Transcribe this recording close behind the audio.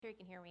sure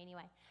you can hear me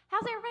anyway.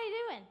 How's everybody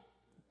doing?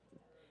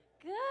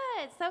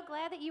 Good. So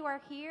glad that you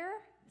are here.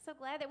 So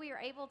glad that we are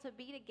able to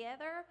be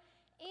together.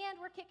 And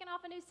we're kicking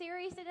off a new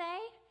series today.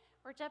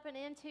 We're jumping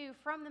into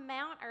From the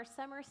Mount, our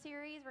summer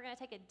series. We're going to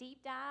take a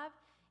deep dive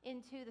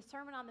into the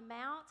Sermon on the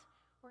Mount.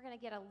 We're going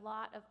to get a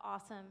lot of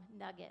awesome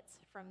nuggets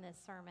from this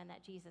sermon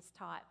that Jesus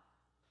taught.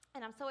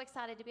 And I'm so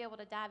excited to be able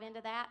to dive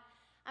into that.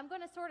 I'm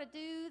going to sort of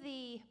do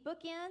the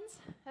bookends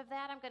of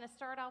that. I'm going to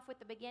start off with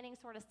the beginning,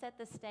 sort of set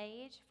the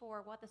stage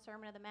for what the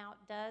Sermon on the Mount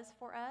does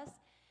for us.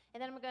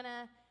 And then I'm going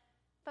to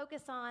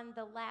focus on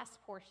the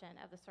last portion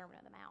of the Sermon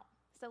on the Mount.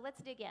 So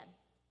let's dig in.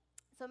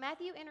 So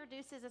Matthew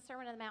introduces the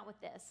Sermon on the Mount with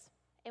this.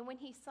 And when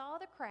he saw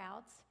the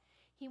crowds,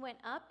 he went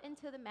up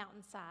into the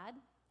mountainside.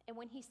 And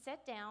when he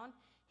sat down,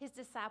 his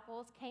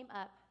disciples came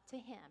up to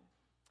him.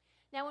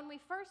 Now, when we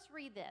first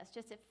read this,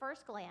 just at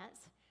first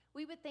glance,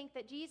 we would think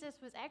that Jesus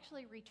was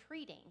actually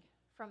retreating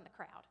from the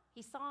crowd.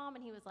 He saw them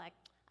and he was like,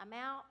 I'm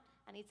out.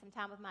 I need some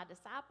time with my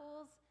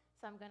disciples,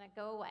 so I'm going to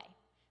go away.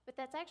 But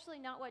that's actually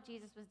not what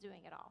Jesus was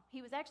doing at all.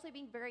 He was actually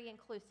being very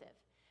inclusive.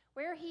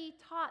 Where he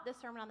taught the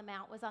Sermon on the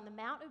Mount was on the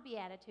Mount of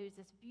Beatitudes,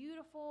 this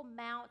beautiful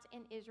mount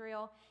in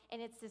Israel, and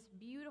it's this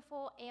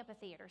beautiful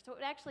amphitheater. So it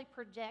would actually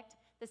project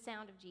the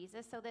sound of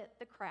Jesus so that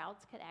the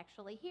crowds could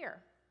actually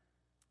hear.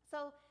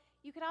 So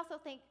you could also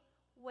think,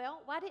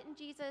 well, why didn't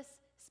Jesus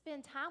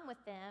spend time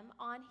with them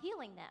on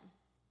healing them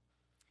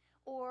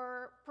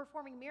or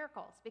performing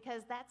miracles?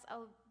 Because that's a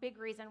big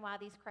reason why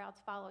these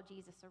crowds follow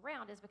Jesus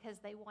around, is because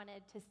they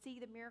wanted to see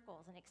the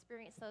miracles and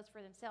experience those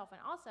for themselves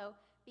and also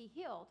be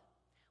healed.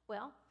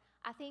 Well,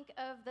 I think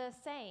of the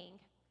saying,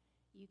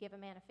 you give a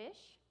man a fish,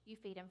 you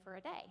feed him for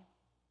a day.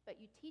 But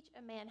you teach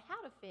a man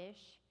how to fish,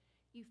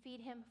 you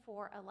feed him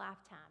for a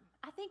lifetime.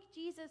 I think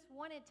Jesus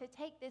wanted to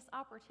take this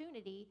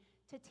opportunity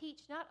to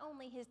teach not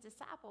only his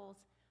disciples,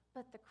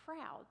 but the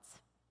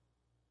crowds.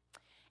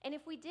 And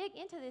if we dig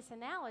into this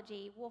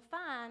analogy, we'll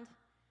find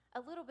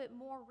a little bit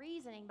more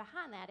reasoning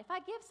behind that. If I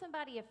give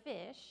somebody a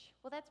fish,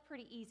 well, that's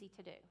pretty easy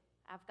to do.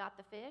 I've got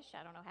the fish.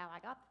 I don't know how I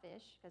got the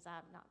fish because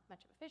I'm not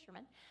much of a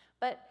fisherman.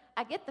 But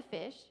I get the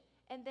fish,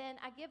 and then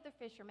I give the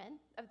fisherman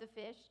of the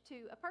fish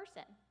to a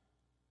person.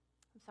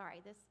 I'm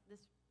sorry,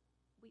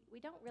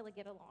 we don't really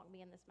get along, me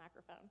and this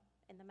microphone,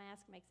 and the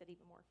mask makes it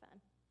even more fun,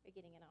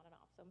 getting it on and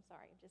off. So I'm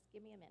sorry. Just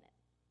give me a minute.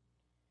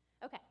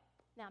 Okay,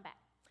 now I'm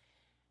back.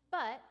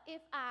 But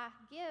if I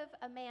give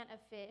a man a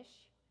fish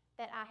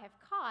that I have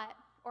caught,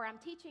 or I'm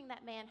teaching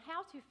that man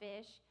how to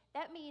fish,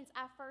 that means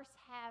I first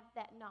have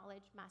that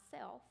knowledge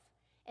myself,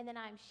 and then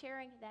I'm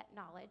sharing that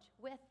knowledge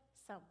with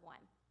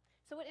someone.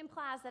 So it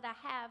implies that I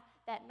have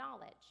that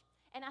knowledge.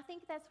 And I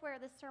think that's where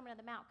the Sermon on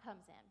the Mount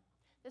comes in.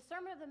 The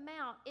Sermon on the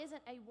Mount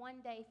isn't a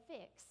one-day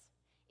fix.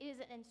 It is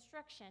an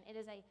instruction. It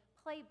is a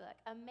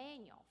playbook, a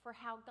manual for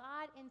how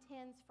God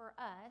intends for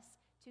us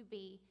to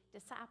be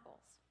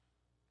disciples.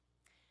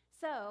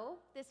 So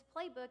this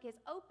playbook is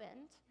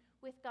opened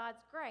with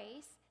God's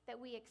grace that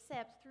we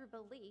accept through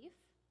belief.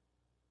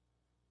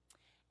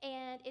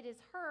 And it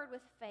is heard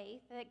with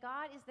faith that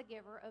God is the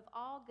giver of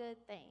all good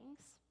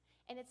things.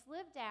 And it's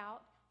lived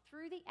out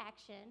through the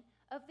action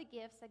of the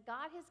gifts that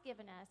God has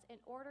given us in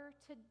order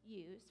to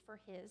use for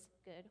his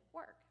good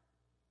work.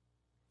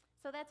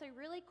 So that's a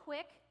really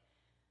quick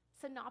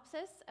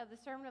synopsis of the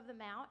Sermon on the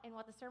Mount and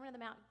what the Sermon on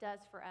the Mount does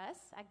for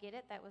us. I get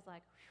it. That was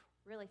like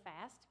really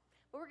fast.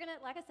 But we're going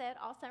to, like I said,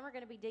 all summer we're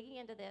going to be digging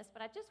into this.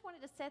 But I just wanted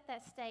to set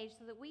that stage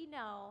so that we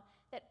know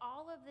that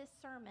all of this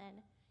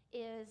sermon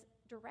is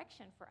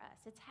direction for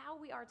us. It's how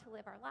we are to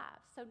live our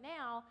lives. So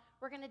now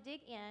we're going to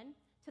dig in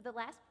to the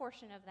last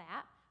portion of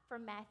that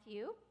from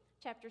Matthew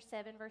chapter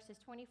 7, verses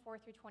 24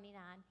 through 29.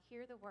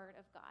 Hear the word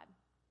of God.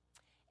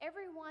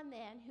 Everyone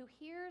then who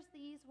hears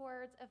these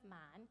words of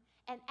mine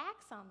and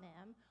acts on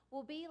them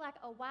will be like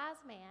a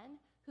wise man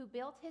who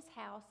built his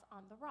house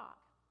on the rock.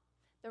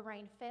 The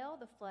rain fell,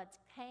 the floods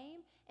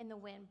came, and the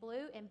wind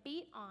blew and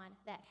beat on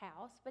that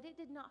house, but it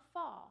did not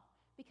fall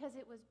because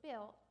it was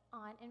built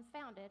on and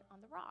founded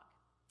on the rock.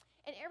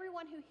 And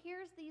everyone who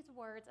hears these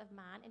words of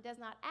mine and does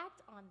not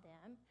act on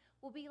them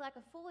will be like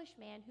a foolish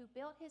man who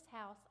built his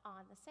house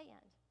on the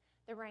sand.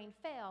 The rain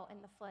fell, and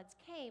the floods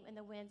came, and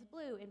the winds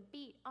blew and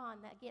beat on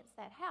against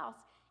that house,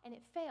 and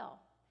it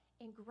fell,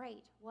 and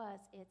great was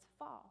its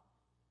fall.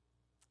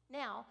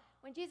 Now,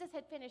 when Jesus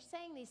had finished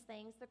saying these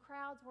things, the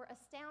crowds were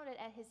astounded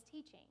at his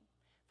teaching,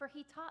 for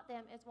he taught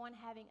them as one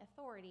having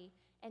authority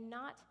and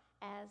not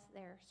as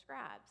their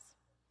scribes.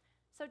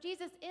 So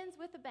Jesus ends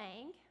with a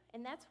bang,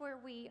 and that's where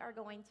we are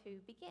going to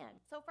begin.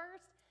 So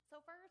first,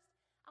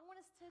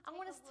 I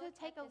want us to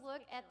take a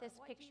look at this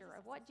picture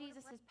of what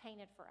Jesus has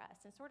painted for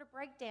us and sort of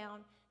break down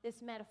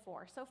this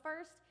metaphor. So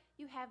first,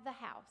 you have the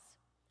house.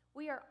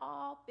 We are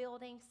all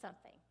building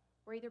something.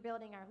 We're either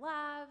building our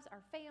lives,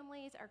 our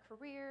families, our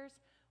careers.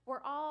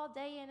 We're all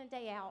day in and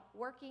day out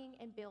working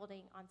and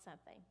building on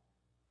something.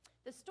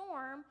 The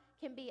storm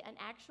can be an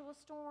actual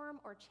storm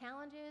or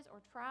challenges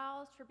or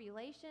trials,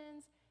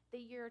 tribulations, the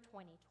year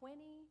 2020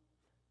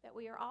 that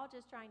we are all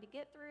just trying to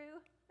get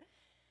through.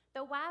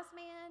 The wise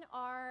man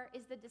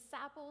is the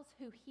disciples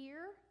who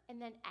hear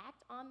and then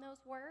act on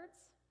those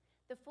words.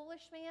 The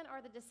foolish man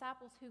are the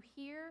disciples who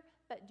hear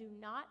but do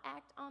not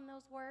act on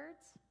those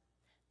words.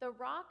 The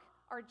rock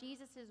are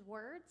Jesus'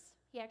 words.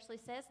 He actually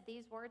says,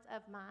 "These words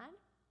of mine."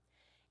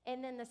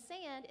 And then the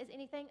sand is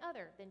anything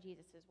other than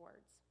Jesus'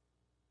 words.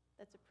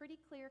 That's a pretty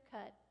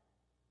clear-cut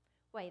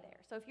way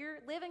there. So if you're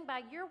living by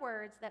your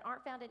words that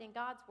aren't founded in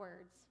God's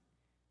words,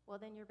 well,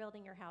 then you're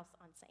building your house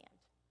on sand.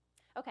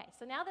 Okay,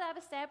 so now that I've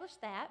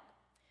established that,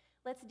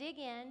 let's dig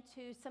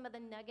into some of the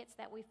nuggets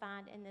that we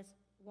find in this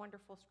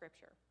wonderful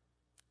scripture.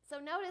 So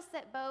notice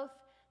that both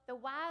the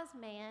wise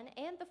man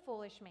and the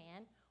foolish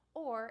man,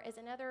 or as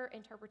in other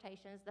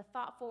interpretations, the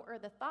thoughtful or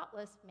the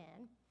thoughtless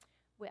men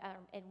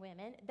and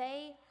women,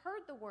 they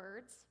heard the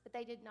words, but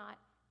they did not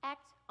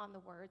act on the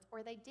words,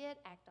 or they did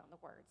act on the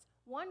words.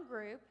 One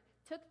group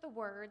took the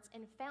words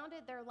and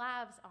founded their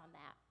lives on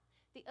that.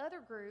 The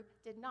other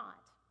group did not.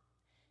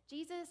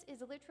 Jesus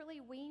is literally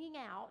weaning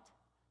out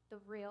the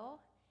real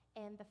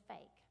and the fake.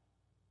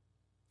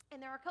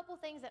 And there are a couple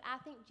things that I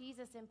think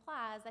Jesus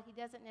implies that he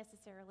doesn't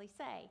necessarily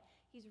say.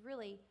 He's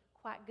really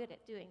quite good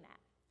at doing that.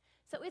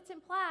 So it's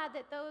implied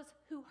that those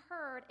who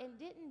heard and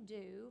didn't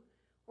do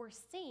were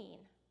seen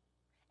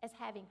as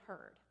having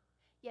heard,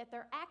 yet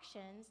their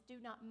actions do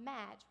not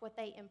match what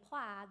they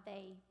imply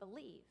they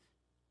believe.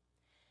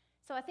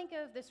 So I think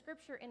of the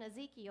scripture in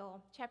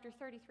Ezekiel chapter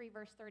 33,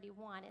 verse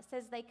 31. It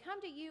says, "They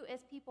come to you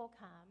as people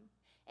come,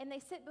 and they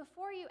sit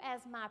before you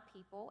as my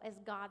people, as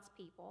God's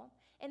people,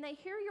 and they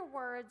hear your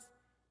words,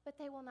 but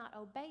they will not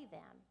obey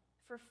them.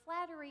 For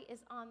flattery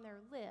is on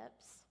their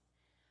lips,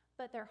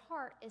 but their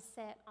heart is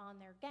set on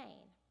their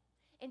gain."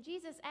 And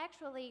Jesus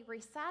actually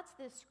recites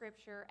this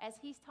scripture as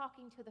he's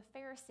talking to the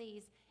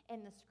Pharisees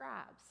and the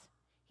scribes.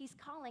 He's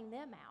calling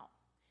them out.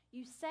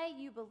 You say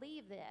you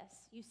believe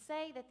this. You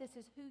say that this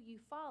is who you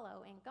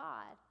follow in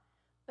God,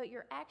 but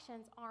your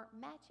actions aren't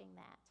matching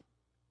that.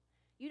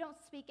 You don't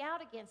speak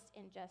out against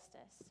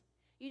injustice.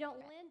 You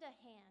don't lend a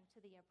hand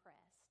to the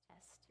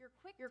oppressed.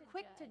 You're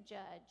quick to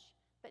judge,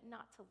 but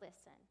not to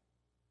listen.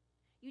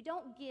 You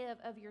don't give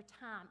of your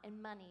time and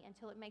money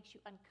until it makes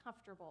you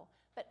uncomfortable,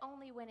 but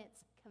only when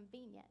it's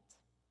convenient.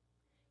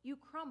 You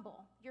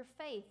crumble. Your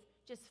faith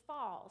just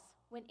falls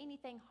when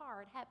anything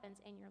hard happens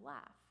in your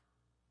life.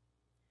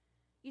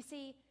 You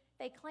see,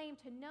 they claim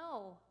to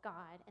know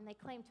God and they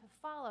claim to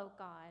follow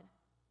God,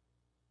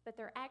 but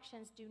their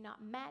actions do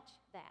not match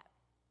that.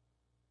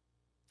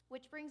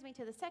 Which brings me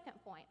to the second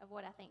point of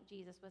what I think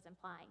Jesus was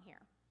implying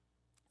here.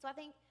 So I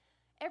think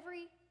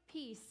every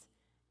piece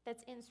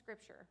that's in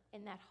Scripture,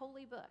 in that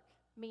holy book,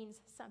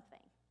 means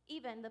something.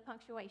 Even the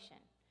punctuation,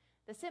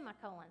 the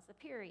semicolons, the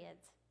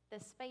periods, the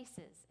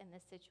spaces in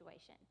this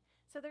situation.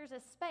 So there's a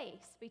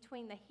space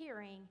between the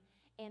hearing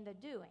and the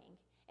doing,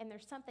 and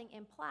there's something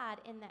implied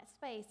in that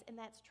space, and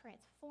that's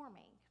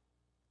transforming.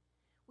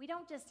 We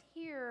don't just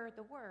hear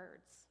the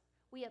words.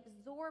 We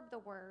absorb the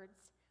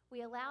words.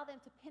 We allow them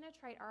to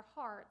penetrate our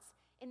hearts,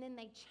 and then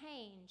they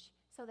change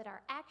so that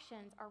our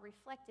actions are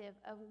reflective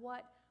of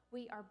what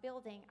we are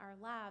building our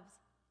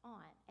lives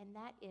on, and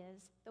that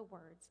is the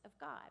words of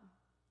God.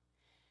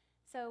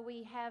 So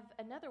we have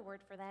another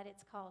word for that.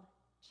 It's called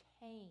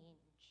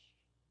change.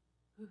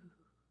 Ooh.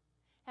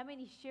 How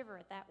many shiver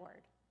at that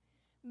word?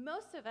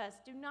 Most of us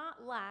do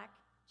not like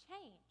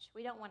change.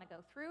 We don't want to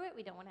go through it.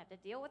 We don't want to have to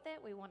deal with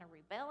it. We want to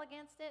rebel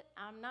against it.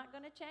 I'm not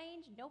going to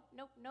change. Nope,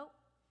 nope, nope.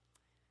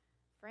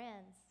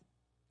 Friends,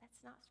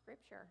 that's not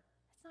Scripture.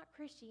 That's not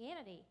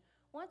Christianity.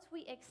 Once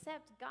we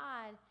accept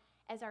God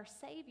as our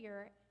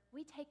Savior,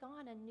 we take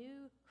on a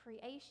new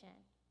creation.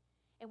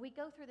 And we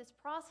go through this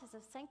process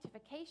of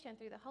sanctification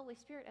through the Holy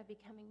Spirit of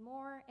becoming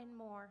more and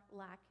more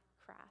like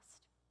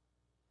Christ.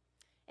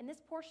 In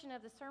this portion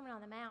of the Sermon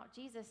on the Mount,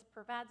 Jesus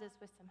provides us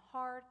with some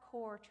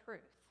hardcore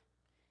truth.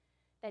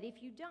 That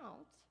if you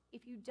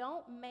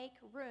don't make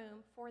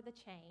room for the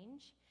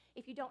change,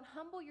 if you don't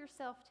humble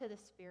yourself to the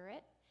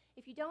Spirit,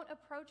 if you don't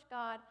approach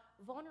God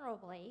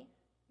vulnerably,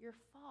 your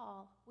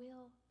fall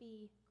will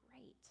be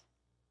great.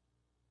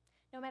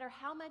 No matter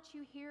how much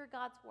you hear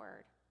God's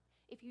word,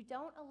 if you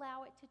don't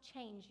allow it to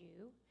change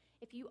you,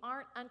 if you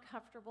aren't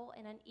uncomfortable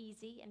and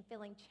uneasy and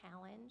feeling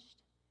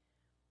challenged,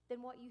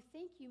 then what you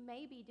think you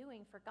may be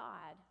doing for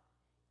God,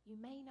 you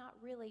may not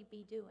really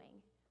be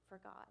doing for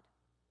God.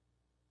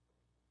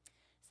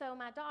 So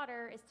my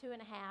daughter is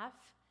 2.5,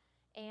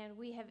 and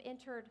we have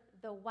entered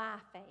the why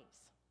phase.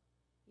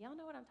 Y'all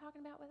know what I'm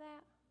talking about with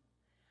that?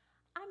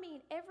 I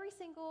mean, every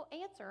single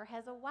answer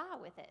has a why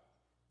with it.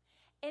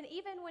 And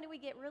even when we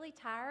get really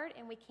tired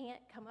and we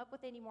can't come up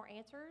with any more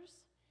answers,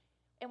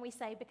 and we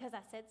say, because I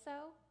said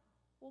so,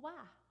 well,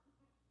 why?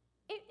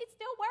 It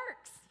still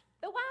works.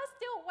 The why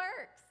still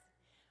works.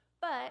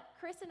 But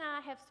Chris and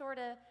I have sort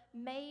of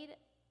made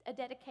a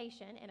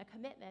dedication and a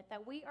commitment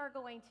that we are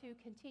going to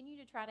continue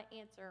to try to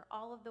answer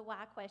all of the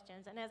why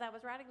questions. And as I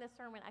was writing this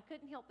sermon, I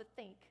couldn't help but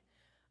think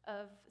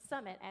of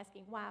Summit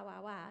asking why,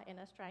 and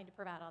us trying to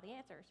provide all the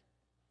answers.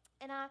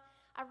 And I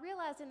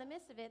realized in the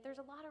midst of it, there's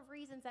a lot of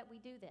reasons that we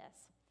do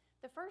this.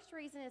 The first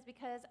reason is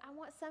because I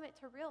want Summit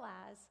to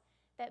realize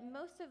that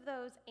most of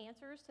those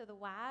answers to the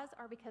whys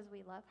are because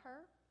we love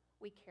her,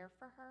 we care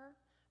for her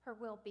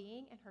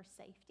well-being, and her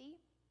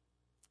safety.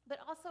 But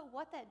also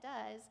what that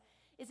does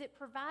is it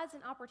provides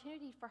an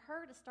opportunity for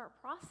her to start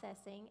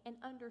processing and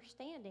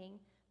understanding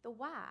the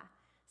why.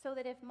 So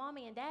that if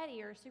mommy and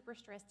daddy are super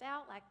stressed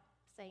out, like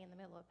say in the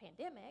middle of a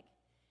pandemic,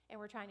 and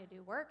we're trying to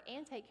do work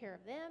and take care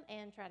of them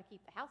and try to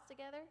keep the house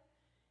together,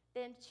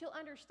 then she'll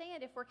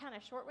understand if we're kind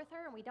of short with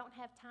her and we don't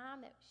have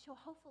time, that she'll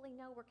hopefully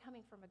know we're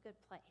coming from a good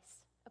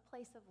place, a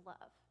place of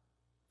love.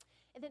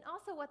 And then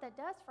also what that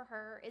does for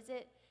her is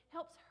it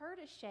helps her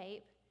to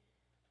shape,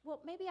 well,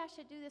 maybe I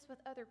should do this with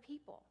other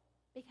people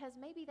because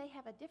maybe they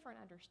have a different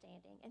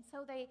understanding. And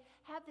so they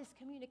have this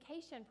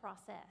communication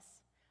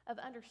process of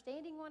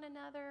understanding one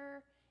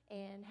another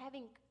and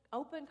having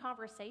open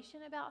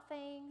conversation about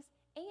things,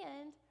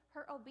 and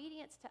her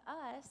obedience to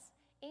us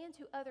and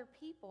to other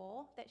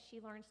people that she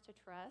learns to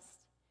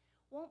trust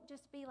won't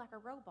just be like a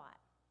robot.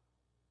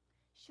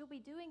 She'll be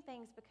doing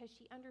things because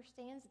she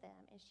understands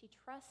them and she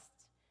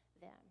trusts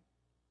them.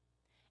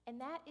 And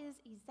that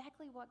is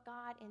exactly what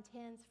God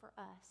intends for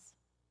us.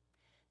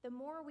 The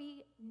more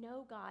we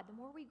know God, the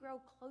more we grow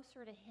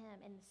closer to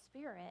Him in the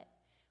Spirit,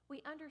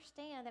 we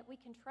understand that we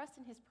can trust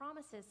in His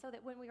promises, so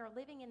that when we are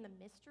living in the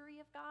mystery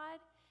of God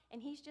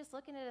and He's just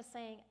looking at us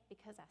saying,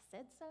 because I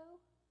said so,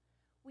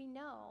 we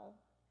know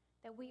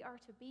that we are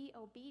to be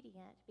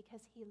obedient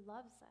because He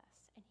loves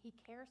us and He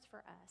cares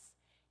for us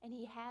and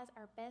He has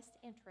our best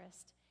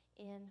interest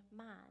in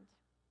mind.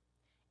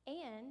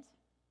 And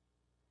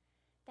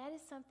that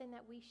is something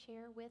that we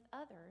share with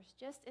others,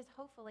 just as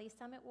hopefully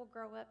Summit will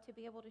grow up to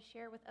be able to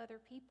share with other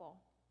people.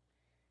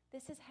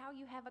 This is how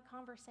you have a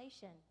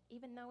conversation,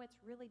 even though it's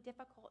really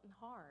difficult and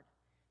hard.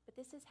 But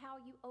this is how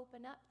you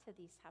open up to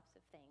these types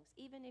of things,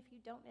 even if you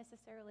don't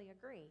necessarily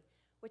agree,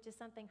 which is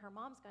something her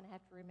mom's going to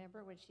have to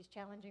remember when she's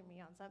challenging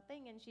me on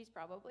something, and she's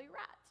probably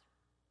right,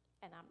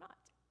 and I'm not.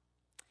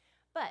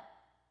 But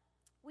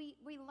we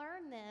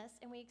learn this,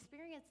 and we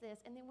experience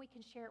this, and then we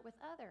can share it with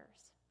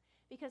others.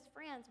 Because,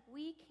 friends,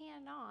 we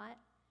cannot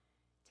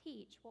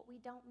teach what we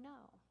don't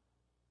know.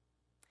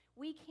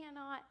 We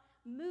cannot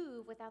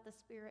move without the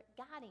Spirit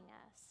guiding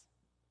us.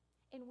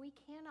 And we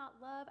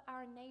cannot love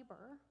our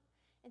neighbor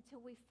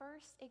until we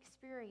first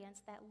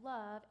experience that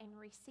love and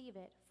receive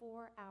it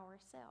for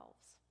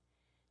ourselves.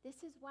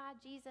 This is why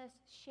Jesus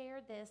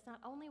shared this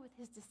not only with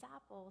His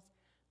disciples,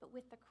 but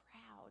with the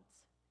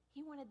crowds.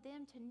 He wanted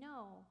them to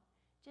know,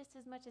 just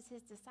as much as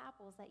His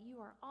disciples, that you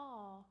are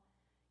all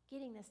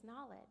getting this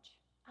knowledge.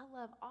 I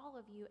love all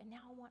of you, and now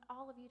I want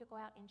all of you to go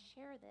out and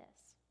share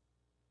this.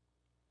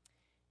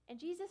 And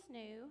Jesus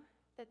knew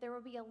that there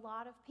would be a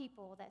lot of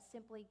people that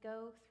simply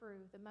go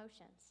through the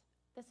motions.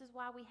 This is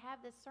why we have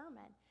this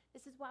sermon.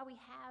 This is why we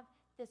have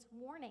this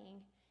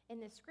warning in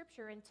this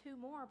scripture and 2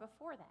 more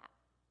before that.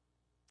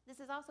 This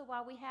is also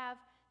why we have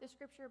the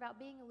scripture about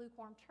being a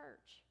lukewarm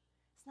church.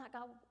 It's not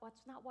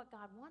what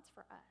God wants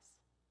for us.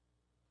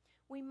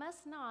 We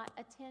must not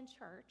attend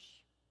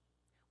church.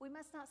 We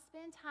must not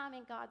spend time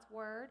in God's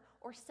Word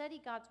or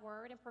study God's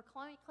Word and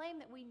proclaim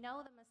that we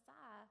know the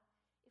Messiah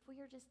if we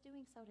are just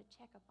doing so to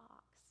check a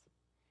box.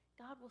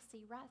 God will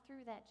see right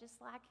through that, just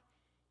like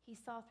He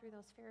saw through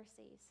those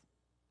Pharisees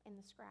and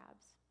the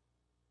scribes.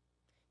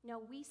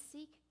 No, we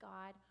seek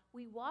God.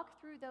 We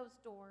walk through those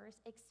doors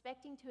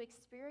expecting to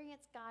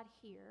experience God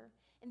here,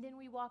 and then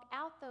we walk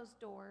out those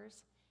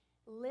doors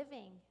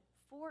living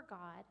for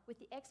God with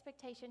the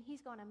expectation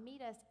He's going to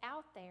meet us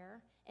out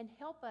there and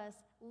help us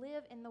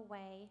live in the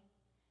way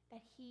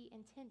that He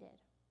intended.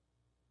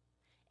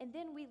 And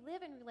then we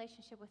live in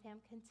relationship with Him,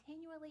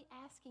 continually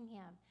asking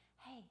Him,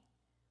 hey,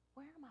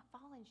 where am I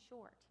falling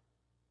short?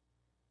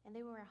 And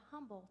then we're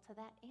humble to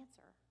that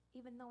answer,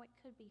 even though it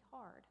could be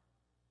hard.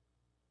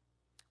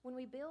 When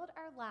we build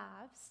our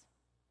lives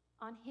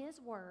on His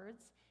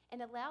words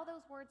and allow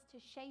those words to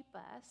shape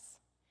us,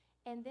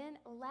 and then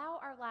allow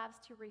our lives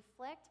to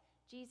reflect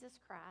Jesus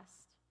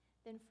Christ,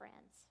 then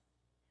friends,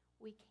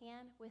 we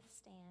can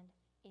withstand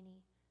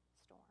any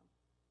storm.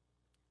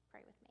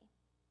 Pray with me.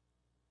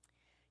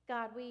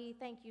 God, we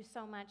thank You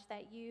so much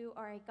that You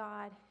are a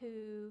God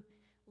who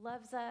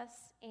loves us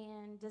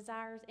and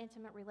desires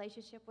intimate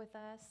relationship with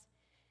us.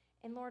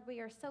 And Lord, we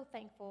are so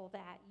thankful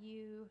that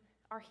You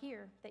are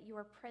here, that You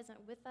are present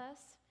with us,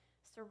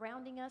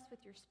 surrounding us with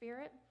Your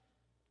Spirit.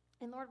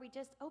 And Lord, we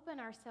just open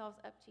ourselves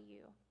up to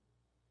You.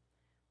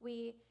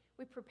 We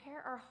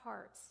prepare our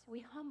hearts,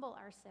 we humble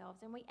ourselves,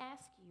 and we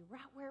ask You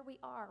right where we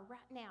are right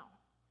now,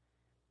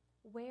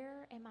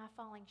 where am I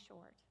falling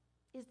short?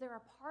 Is there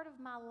a part of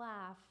my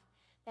life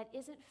that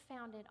isn't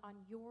founded on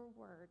Your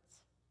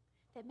words,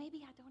 that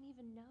maybe I don't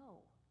even know?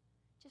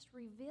 Just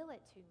reveal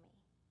it to me.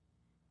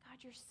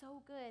 God, You're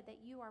so good that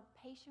You are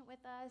patient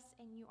with us,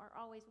 and You are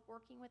always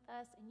working with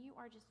us, and You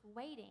are just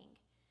waiting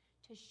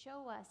to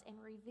show us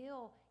and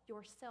reveal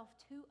Yourself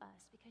to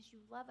us because You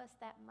love us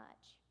that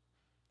much.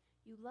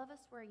 You love us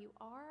where You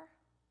are,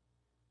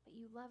 but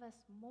You love us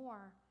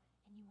more,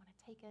 and You want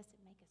to take us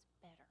and make us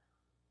better.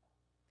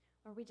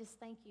 Lord, we just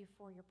thank you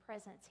for your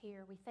presence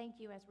here. We thank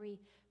you as we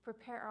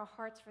prepare our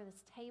hearts for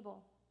this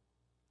table.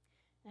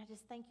 And I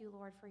just thank you,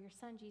 Lord, for your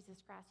Son,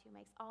 Jesus Christ, who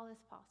makes all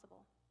this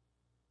possible.